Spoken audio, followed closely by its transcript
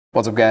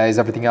What's up guys,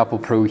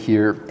 EverythingApplePro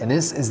here, and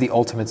this is the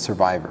ultimate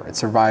survivor. It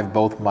survived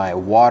both my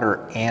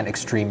water and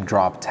extreme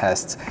drop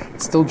tests.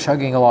 It's still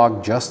chugging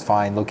along just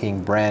fine,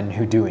 looking brand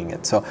new doing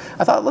it. So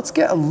I thought let's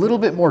get a little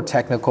bit more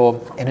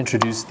technical and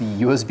introduce the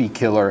USB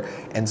killer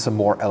and some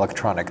more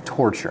electronic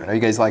torture. I know you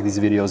guys like these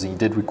videos and you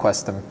did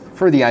request them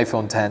for the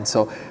iPhone X,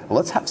 so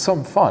let's have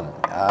some fun.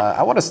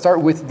 I want to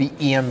start with the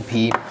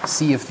EMP,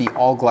 see if the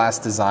all-glass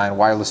design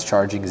wireless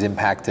charging is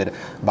impacted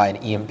by an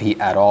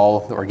EMP at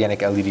all, the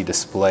organic LED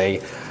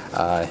display.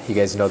 You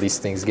guys know these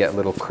things get a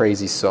little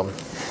crazy, so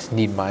I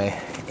need my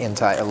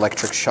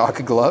anti-electric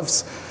shock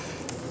gloves.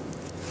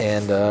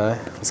 And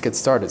let's get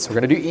started. So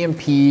we're gonna do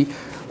EMP,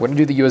 we're gonna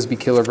do the USB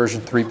killer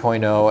version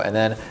 3.0, and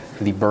then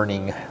the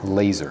burning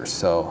laser.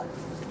 So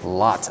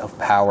lots of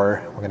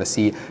power. We're gonna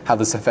see how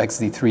this affects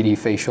the 3D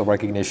facial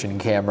recognition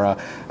camera,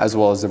 as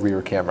well as the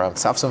rear camera.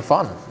 Let's have some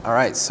fun. All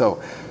right,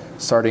 so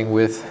starting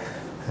with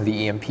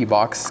the EMP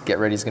box, get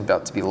ready, it's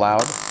about to be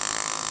loud.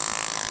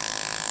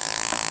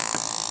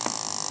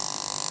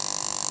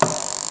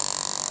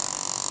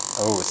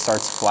 Oh, it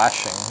starts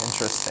flashing,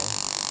 interesting.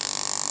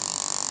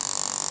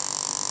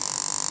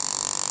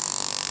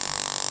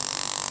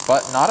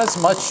 But not as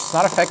much, it's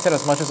not affected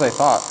as much as I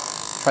thought.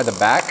 Try the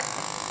back,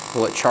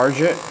 will it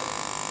charge it?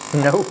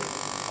 Nope.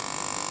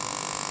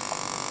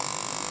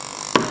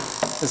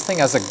 This thing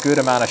has a good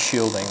amount of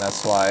shielding,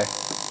 that's why.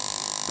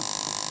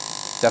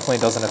 Definitely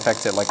doesn't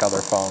affect it like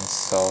other phones,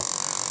 so.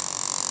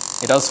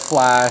 It does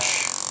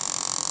flash.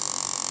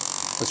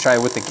 Let's try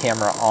it with the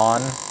camera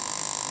on.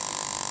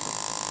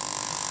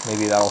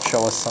 Maybe that'll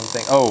show us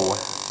something. Oh,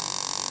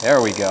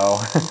 there we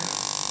go.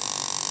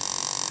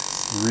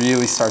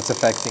 Really starts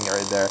affecting it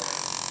right there.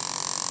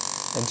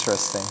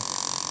 Interesting.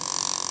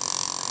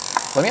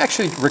 Let me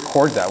actually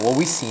record that. Will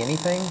we see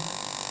anything?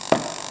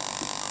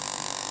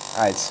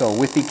 All right, so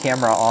with the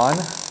camera on,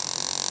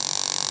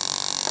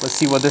 let's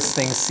see what this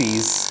thing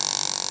sees.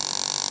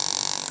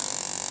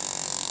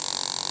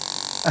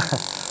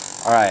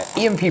 All right,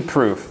 EMP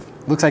proof.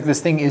 Looks like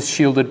this thing is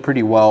shielded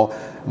pretty well.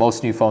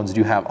 Most new phones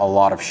do have a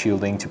lot of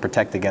shielding to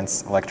protect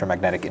against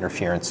electromagnetic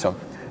interference, so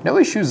no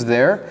issues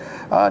there.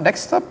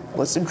 Next up,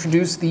 let's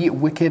introduce the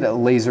Wicked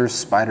Laser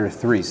Spider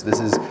 3. So this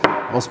is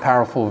the most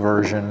powerful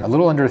version, a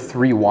little under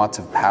 3 watts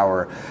of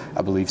power,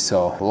 I believe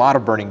so. A lot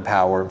of burning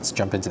power. Let's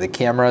jump into the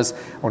cameras.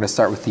 We're gonna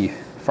start with the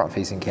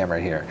front-facing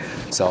camera here.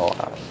 So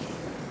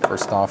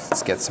first off,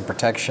 let's get some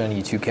protection.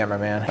 You too,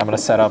 cameraman. I'm gonna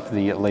set up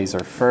the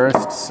laser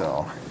first,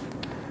 so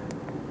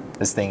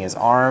this thing is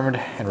armed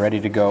and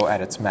ready to go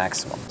at its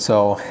maximum.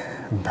 So,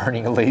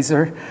 burning a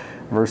laser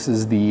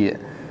versus the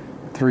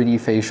 3D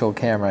facial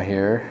camera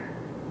here.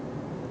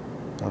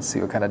 Let's see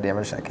what kind of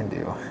damage that can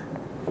do.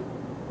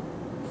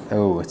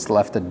 Oh, it's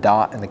left a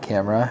dot in the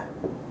camera.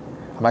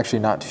 I'm actually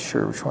not too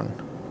sure which one.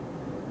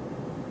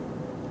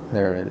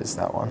 There it is,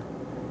 that one.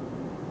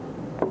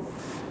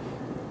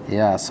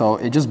 Yeah, so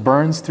it just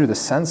burns through the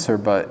sensor,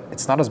 but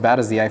it's not as bad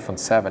as the iPhone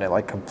 7. It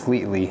like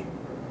completely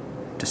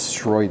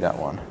destroyed that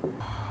one.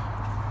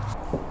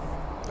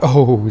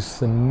 Oh,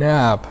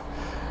 snap.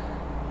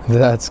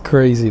 That's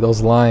crazy, those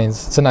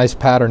lines. It's a nice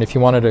pattern. If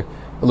you wanted a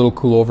little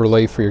cool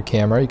overlay for your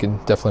camera, you can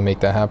definitely make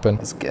that happen.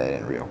 Let's get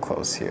in real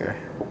close here.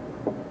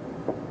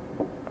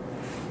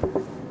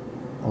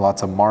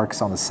 Lots of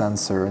marks on the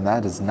sensor, and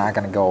that is not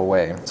gonna go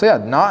away. So yeah,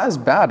 not as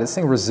bad. This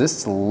thing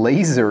resists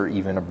laser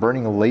even, a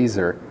burning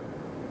laser,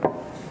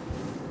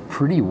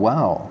 pretty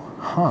well,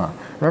 huh?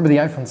 Remember the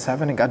iPhone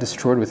 7, it got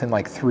destroyed within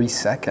like 3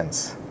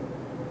 seconds.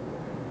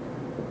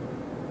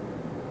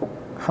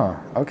 Huh,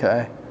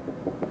 okay.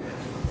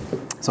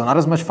 So not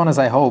as much fun as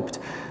I hoped,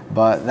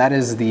 but that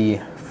is the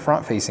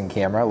front-facing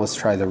camera. Let's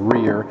try the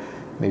rear.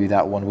 Maybe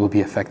that one will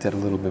be affected a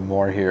little bit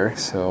more here.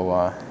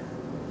 So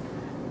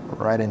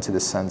right into the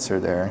sensor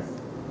there.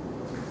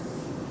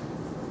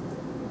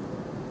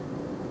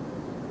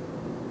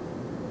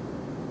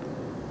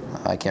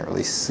 I can't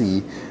really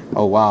see.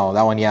 Oh wow,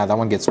 that one, yeah, that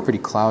one gets pretty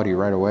cloudy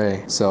right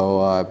away.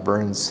 So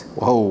burns,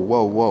 whoa,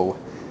 whoa, whoa.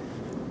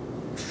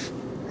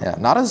 Yeah,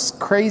 not as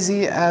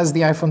crazy as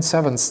the iPhone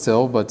 7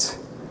 still, but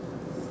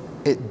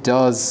it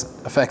does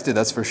affect it,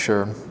 that's for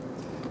sure.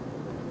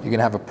 You're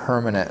gonna have a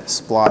permanent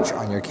splotch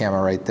on your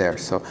camera right there.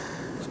 So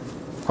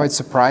quite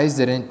surprised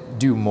it didn't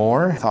do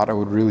more. Thought it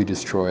would really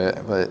destroy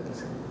it, but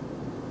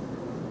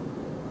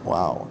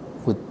wow.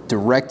 With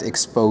direct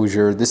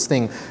exposure, this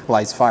thing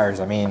lights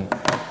fires. I mean,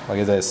 look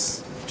at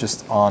this.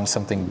 Just on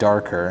something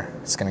darker,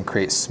 it's gonna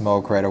create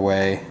smoke right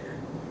away.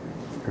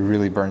 It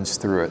really burns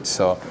through it.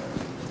 So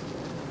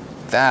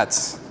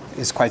that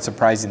is quite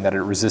surprising that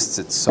it resists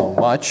it so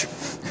much.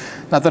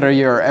 Not that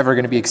you're ever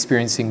going to be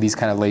experiencing these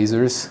kind of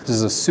lasers. This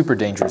is a super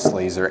dangerous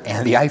laser,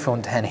 and the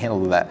iPhone X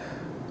handled that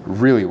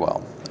really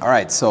well. All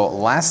right, so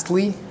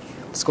lastly,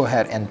 let's go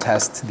ahead and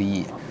test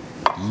the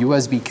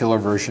USB killer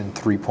version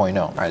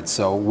 3.0. All right,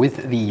 so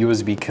with the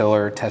USB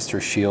killer tester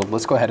shield,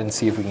 let's go ahead and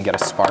see if we can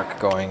get a spark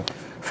going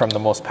from the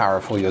most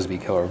powerful USB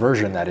killer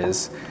version, that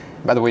is.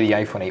 By the way, the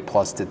iPhone 8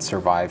 Plus did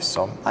survive,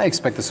 so I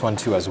expect this one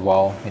to as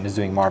well. It is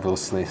doing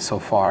marvelously so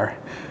far.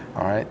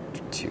 All right,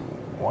 3, 2,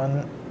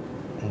 1.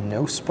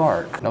 no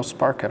spark. No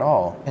spark at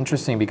all.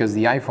 Interesting, because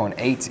the iPhone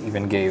 8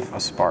 even gave a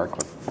spark,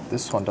 but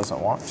this one doesn't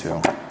want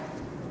to.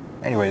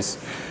 Anyways,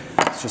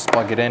 let's just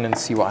plug it in and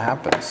see what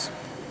happens.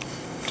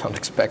 Don't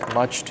expect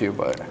much to,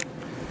 but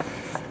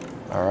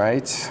all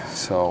right.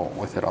 So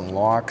with it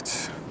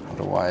unlocked,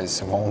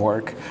 otherwise it won't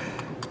work.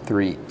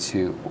 3,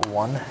 2,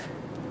 1.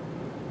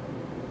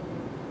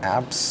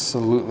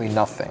 Absolutely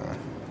nothing.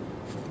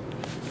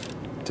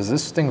 Does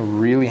this thing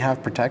really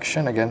have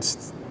protection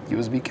against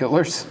USB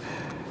killers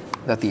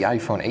that the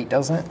iPhone 8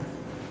 doesn't?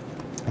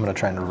 I'm gonna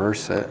try and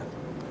reverse it.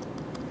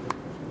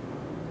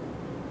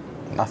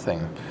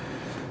 Nothing.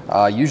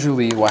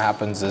 Usually what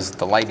happens is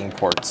the lightning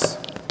ports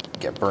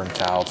get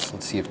burnt out.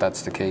 Let's see if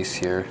that's the case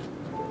here.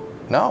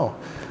 No,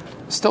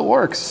 still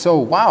works. So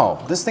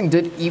wow, this thing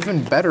did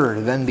even better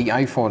than the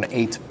iPhone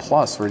 8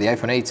 Plus or the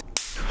iPhone 8.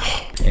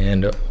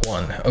 And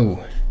 1.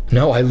 Oh.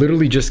 No, I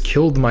literally just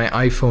killed my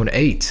iPhone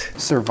 8.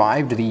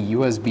 Survived the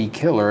USB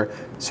killer,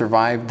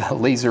 survived the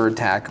laser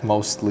attack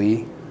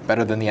mostly,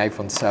 better than the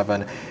iPhone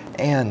 7,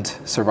 and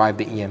survived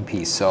the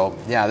EMP. So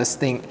yeah, this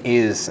thing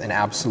is an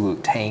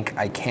absolute tank.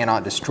 I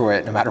cannot destroy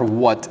it no matter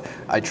what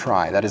I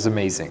try. That is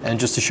amazing. And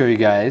just to show you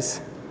guys,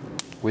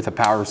 with a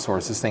power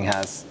source, this thing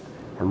has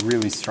a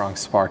really strong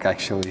spark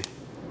actually.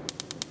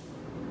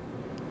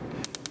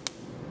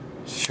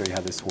 Just show you how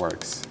this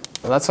works.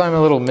 Well, that's why I'm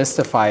a little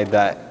mystified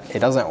that it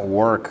doesn't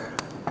work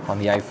on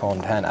the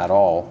iPhone 10 at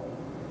all.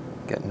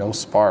 Get no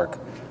spark.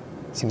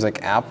 Seems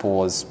like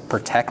Apple has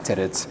protected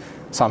it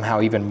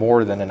somehow even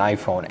more than an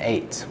iPhone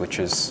 8, which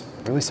is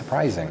really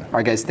surprising. All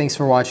right guys, thanks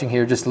for watching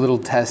here. Just a little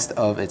test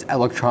of its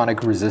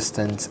electronic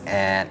resistance,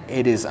 and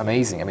it is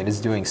amazing. I mean,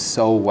 it's doing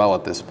so well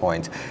at this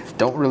point.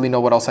 Don't really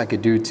know what else I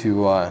could do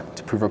to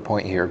prove a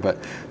point here,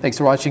 but thanks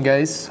for watching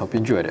guys. Hope you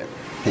enjoyed it.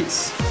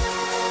 Peace.